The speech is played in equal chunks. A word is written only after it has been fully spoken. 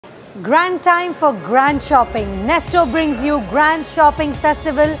Grand time for grand shopping. Nesto brings you Grand Shopping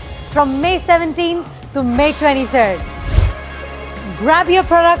Festival from May 17th to May 23rd. Grab your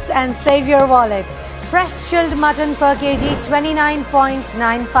products and save your wallet. Fresh chilled mutton per kg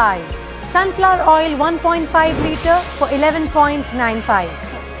 29.95. Sunflower oil 1.5 litre for 11.95.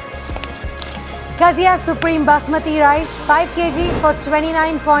 Kazia Supreme Basmati rice 5 kg for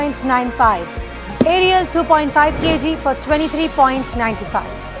 29.95. Ariel 2.5 kg for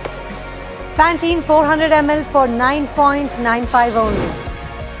 23.95. Pantene 400 ml for 9.95 only.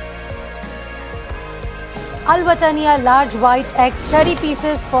 Albatania large white eggs 30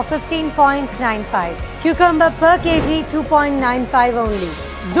 pieces for 15.95. Cucumber per kg 2.95 only.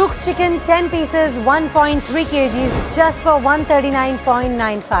 Duke's chicken 10 pieces 1.3 kgs just for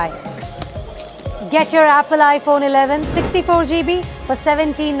 139.95. Get your Apple iPhone 11 64GB for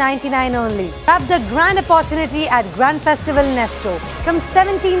 17.99 only. Grab the grand opportunity at Grand Festival Nesto from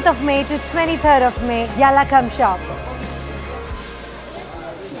 17th of May to 23rd of May. Yalla come shop.